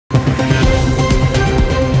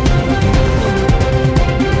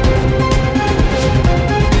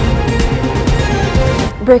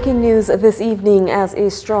Breaking news this evening as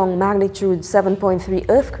a strong magnitude 7.3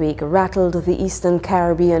 earthquake rattled the Eastern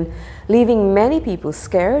Caribbean, leaving many people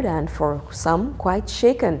scared and for some quite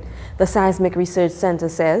shaken. The Seismic Research Center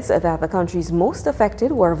says that the countries most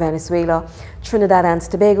affected were Venezuela, Trinidad and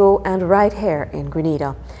Tobago, and right here in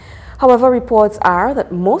Grenada. However, reports are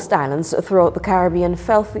that most islands throughout the Caribbean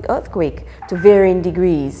felt the earthquake to varying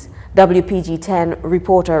degrees. WPG-10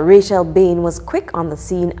 reporter Rachel Bain was quick on the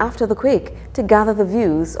scene after the quake to gather the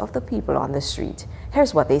views of the people on the street.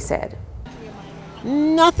 Here's what they said.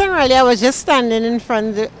 Nothing really. I was just standing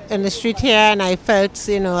in the street here and I felt,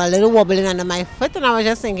 a little wobbling under my foot, and I was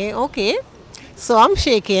just thinking, okay, so I'm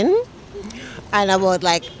shaking. And about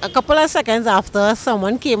like a couple of seconds after,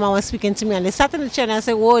 someone came and was speaking to me and they sat in the chair and I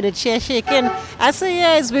said, whoa, the chair shaking. I said,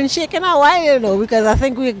 yeah, it's been shaking a while, because I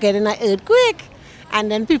think we're getting an earthquake. And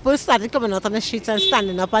then people started coming out on the streets and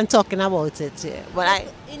standing up and talking about it. Yeah. But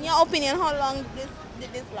in your opinion, how long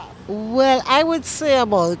did this last? Well, I would say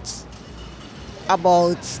about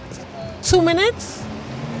 2 minutes.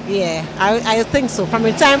 Yeah, I think so. From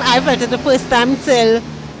the time I felt it the first time till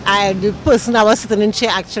the person that was sitting in the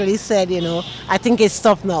chair actually said, I think it's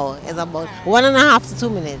stopped now. It's about 1.5 to 2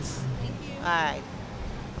 minutes. All right.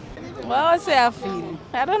 Well, I say I feel.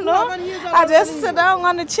 I don't know. I just sit down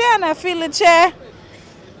on the chair and I feel the chair.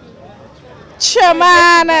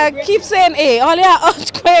 Chairman keep saying, hey, only an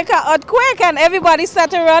earthquake, and everybody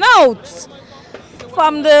start to run out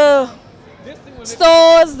from the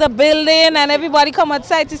stores, the building, and everybody come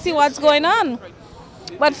outside to see what's going on.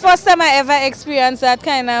 But first time I ever experienced that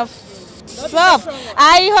kind of stuff.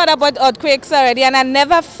 I heard about earthquakes already, and I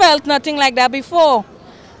never felt nothing like that before.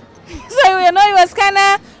 So, it was kind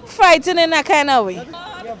of frightening in a kind of way.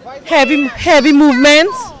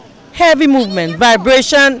 Heavy movement,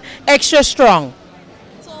 vibration extra strong.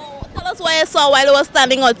 So tell us what you saw while you were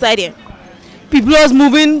standing outside here. People was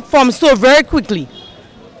moving from store very quickly.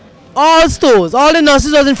 All stores, all the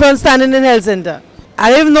nurses was in front standing in health center. I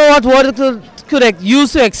don't even know what word could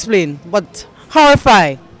use to explain, but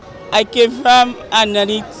horrified. I came from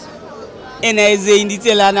underneath NS in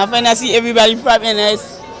detail, and I see everybody from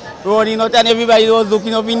NS running out and everybody was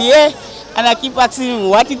looking up in the air, and I keep asking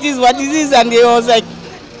what it is, and they was like,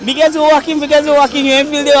 because you're walking, you ain't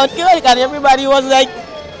feel the earthquake, and everybody was like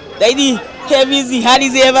the heaviest, the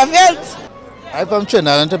hardest they ever felt. I'm from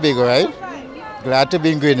Trinidad and Tobago, right? Glad to be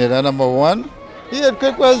in Grenada, number one. The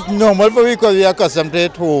earthquake was normal for me because we are accustomed to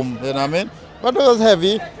it home, you know what I mean? But it was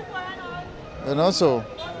heavy, so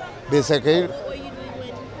basically. What were you doing when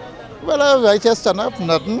you felt that? Well, I just stand up,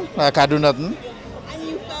 nothing, I can't do nothing. And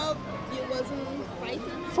you felt you wasn't fighting?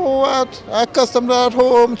 For what? I accustomed to at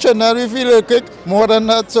home, Trinidad, we feel earthquake more than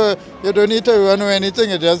that, so you don't need to run or anything,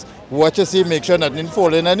 you just watch and see, make sure nothing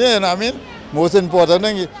falling on you, you know what I mean? Most important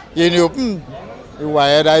thing, you in the open, the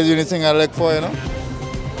wired eyes, the only thing I look for, Okay,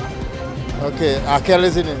 Akel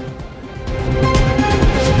is in it.